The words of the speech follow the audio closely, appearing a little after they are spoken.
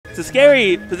It's a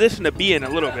scary position to be in a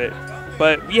little bit.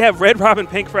 But we have Red Robin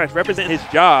Pink Fresh representing his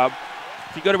job.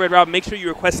 If you go to Red Robin, make sure you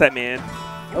request that man.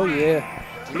 Oh, yeah.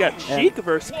 We got Shiek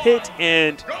versus Pit,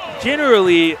 and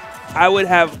generally, I would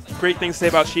have great things to say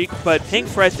about Shiek, but Pink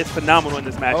Fresh is phenomenal in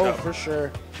this matchup. Oh, for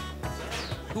sure.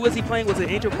 Who was he playing? Was it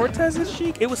Angel Cortez's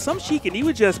Shiek? It was some Shiek, and he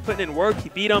was just putting in work. He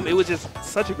beat him. It was just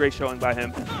such a great showing by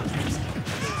him.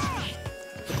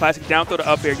 The classic down throw to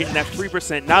up air, getting that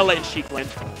 3%, not letting Shiek win.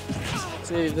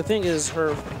 See, the thing is,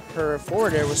 her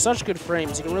forward air with such good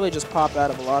frames, you can really just pop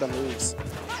out of a lot of moves.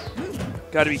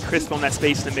 Got to be crisp on that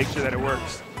space to make sure that it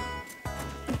works.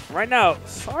 Right now,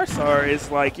 Suarsuar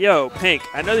is like, yo, Pink,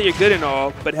 I know that you're good and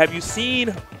all, but have you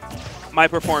seen my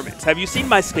performance? Have you seen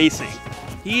my spacing?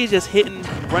 He is just hitting,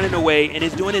 running away, and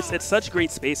is doing it at such great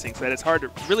spacing so that it's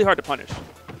really hard to punish.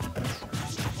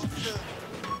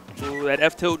 Ooh, that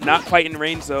F tilt not quite in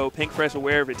range though. Pink Fresh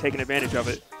aware of it, taking advantage of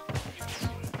it.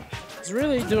 He's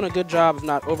really doing a good job of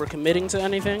not overcommitting to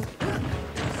anything.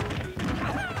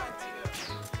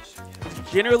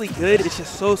 Generally good, it's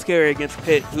just so scary against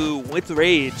Pit, who, with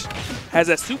rage, has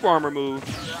that super armor move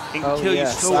and can kill you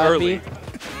so early.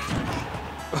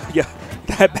 Yeah,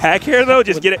 that back air though,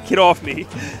 just get off me.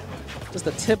 Just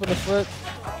the tip of the foot.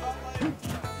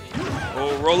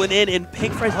 Oh, rolling in, and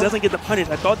Pink Fresh doesn't get the punish.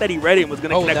 I thought that he read it and was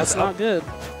going to connect. Oh, that's not good.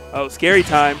 Oh, scary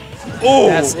time. Oh,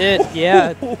 that's it.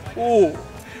 Yeah. Oh.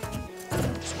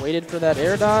 Just waited for that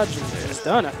air dodge, and it's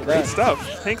done after that. Great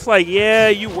stuff. Pink's like, yeah,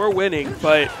 you were winning,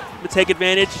 but to take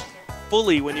advantage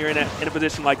fully when you're in a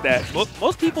position like that.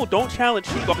 Most people don't challenge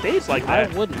Shiek off stage like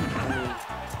that. I wouldn't. I mean,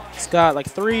 he's got like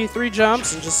three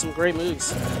jumps and just some great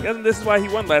moves. Yeah, and this is why he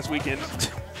won last weekend.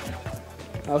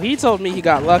 Oh, he told me he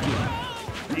got lucky.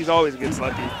 He's always gets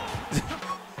lucky.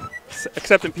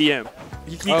 Except in PM.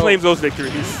 He claims those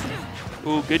victories.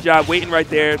 Ooh, good job waiting right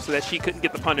there so that she couldn't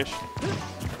get the punish.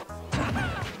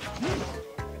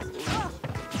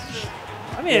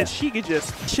 I mean, she could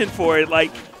just chin for it,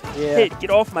 like, hit, get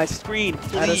off my screen,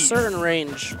 please. At a certain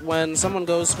range, when someone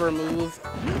goes for a move,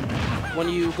 when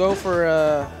you go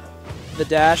for the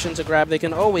dash into grab, they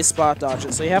can always spot dodge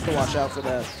it, so you have to watch out for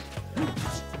that.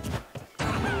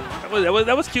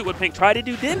 That was cute what Pink tried to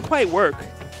do. Didn't quite work.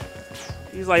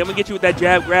 He's like, I'm going to get you with that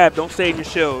jab grab. Don't save your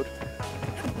shield.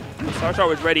 Suarsuar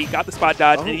was ready. Got the spot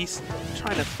dodge, and he's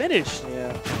trying to finish.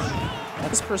 Yeah.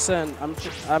 X percent,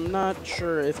 I'm not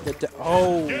sure if the...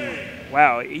 Oh.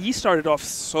 Wow. He started off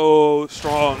so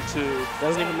strong, too.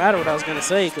 Doesn't even matter what I was going to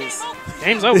say, because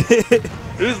game's over. It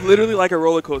was literally like a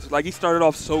roller coaster. Like, he started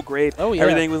off so great. Oh, yeah.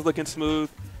 Everything was looking smooth.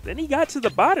 Then he got to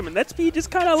the bottom, and that speed just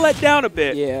kind of let down a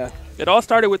bit. Yeah. It all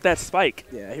started with that spike.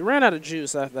 Yeah, he ran out of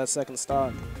juice after that second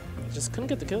stock. Just couldn't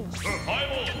get the kill.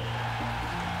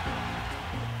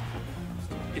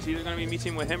 It's either going to be me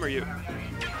team with him or you.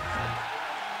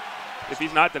 If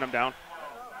he's not, then I'm down.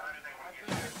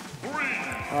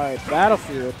 All right,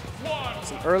 Battlefield.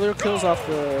 Some earlier kills off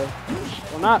the...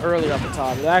 Well, not earlier off the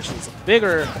top. It actually is a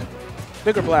bigger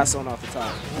blast zone off the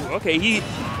top. Ooh, okay,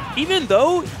 even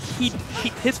though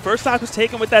his first stock was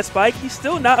taken with that spike, he's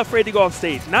still not afraid to go off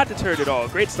stage. Not deterred at all.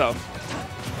 Great stuff.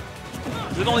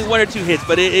 There's only 1 or 2 hits,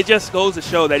 but it just goes to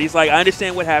show that he's like, I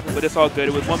understand what happened, but it's all good.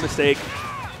 It was one mistake.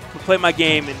 I'll play my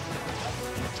game and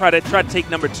try to take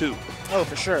number 2. Oh,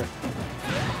 for sure.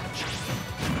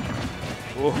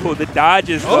 Oh, the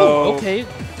dodges, though. Oh, okay.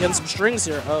 Getting some strings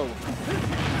here. Oh.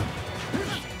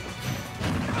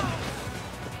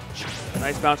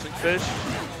 Nice bouncing fish.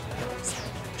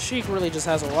 Shiek really just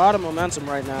has a lot of momentum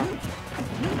right now.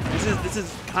 This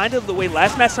is kind of the way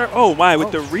last match started. Oh, my,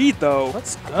 with the read, though.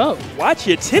 Let's go. Watch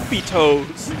your tippy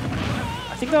toes.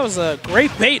 I think that was a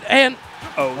great bait, and...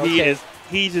 Oh,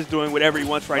 he's just doing whatever he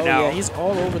wants right now. Yeah, he's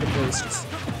all over the place.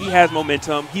 He has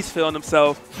momentum. He's feeling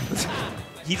himself.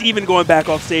 He's even going back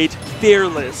off stage.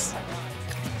 Fearless.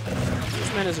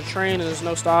 This man is a train, and there's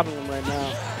no stopping him right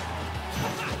now.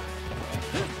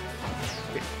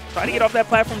 Trying to get off that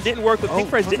platform didn't work, but Pink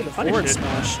Fresh didn't punish it.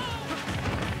 Smash.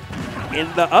 And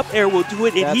the up air will do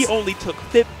it, and he only took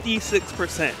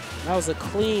 56%. That was a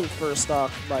clean first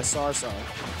stock by Suarsuar.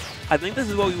 I think this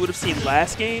is what we would have seen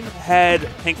last game had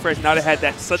Pink Fresh not have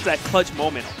had such that clutch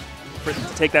moment to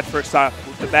take that first stock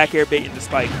with the back air bait and the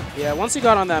spike. Yeah, once he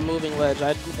got on that moving ledge,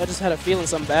 I just had a feeling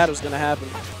something bad was going to happen.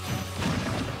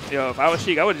 Yo, if I was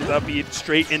Shiek, I would just up beat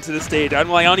straight into the stage. I'm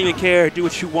like, I don't even care. Do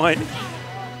what you want.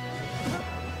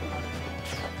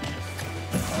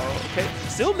 Okay,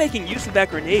 still making use of that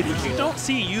grenade, which you don't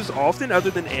see used often other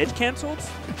than edge cancels.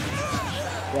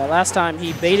 Yeah, last time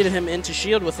he baited him into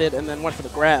shield with it and then went for the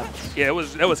grab. Yeah, that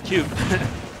was cute.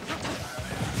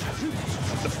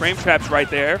 The frame trap's right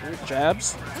there.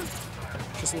 Jabs.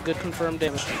 Just some good confirmed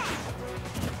damage.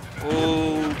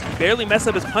 Oh, barely messed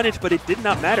up his punish, but it did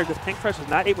not matter because Pink Fresh was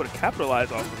not able to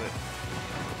capitalize off of it.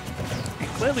 And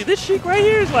clearly, this Sheik right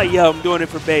here is like, yo, I'm doing it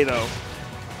for Bay, though.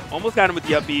 Almost got him with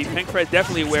the up B. Pink Fresh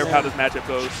definitely aware of how this matchup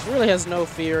goes. He really has no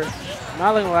fear.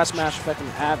 Not letting the last match affect him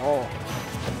at all. All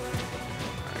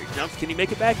right, jumps. Can he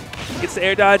make it back? Gets the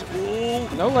air dodge. Ooh.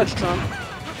 No ledge trump.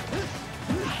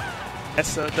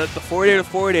 That's the forward air to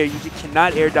forward air. You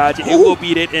cannot air dodge it. It will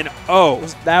beat it. And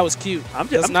that was cute.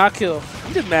 Does not kill.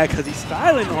 I'm just mad because he's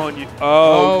styling on you.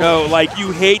 Oh, no. Like,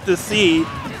 you hate to see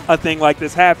a thing like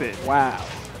this happen. Wow.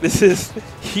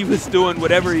 He was doing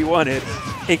whatever he wanted,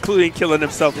 including killing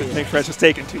himself if Pink Fresh was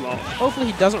taking too long. Hopefully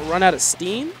he doesn't run out of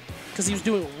steam because he was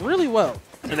doing really well.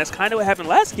 And that's kind of what happened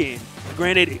last game.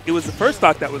 Granted, it was the first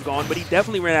stock that was gone, but he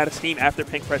definitely ran out of steam after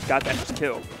Pink Fresh got that first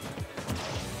kill.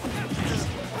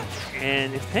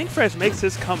 And if Pink Fresh makes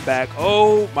his comeback,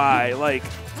 oh my, like...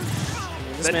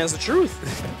 This man's the truth.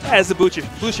 That has to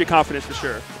boost your confidence for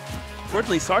sure.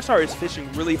 Fortunately, suarsuar is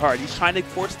fishing really hard. He's trying to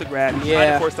force the grab. He's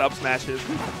trying to force the up smashes.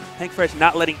 Pink Fresh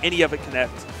not letting any of it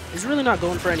connect. He's really not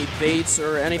going for any baits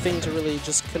or anything to really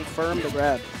just confirm the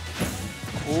grab.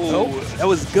 Ooh, that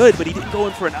was good, but he didn't go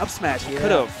in for an up smash. He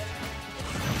could have.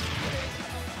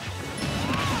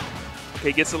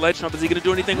 Okay, gets the ledge trump. Is he going to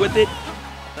do anything with it?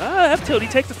 F tilt. He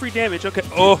takes the free damage. Okay.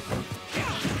 Oh,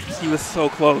 he was so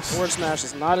close. Forward smash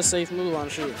is not a safe move on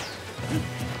Sheik.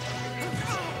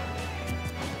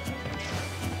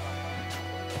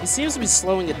 He seems to be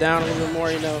slowing it down a little bit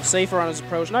more, you know, safer on his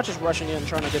approach, not just rushing in and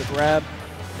trying to get a grab.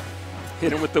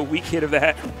 Hit him with the weak hit of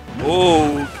that.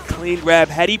 Oh, clean grab.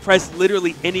 Had he pressed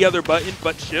literally any other button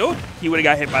but shield, he would have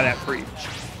got hit by that free.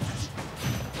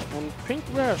 And Pink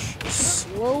Fresh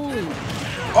slowly.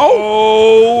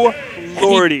 Oh,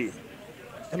 lordy.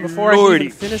 And before I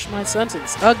even finish my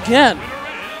sentence, again.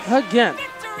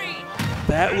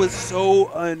 That was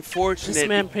so unfortunate. This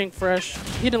man, Pink Fresh,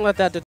 he didn't let that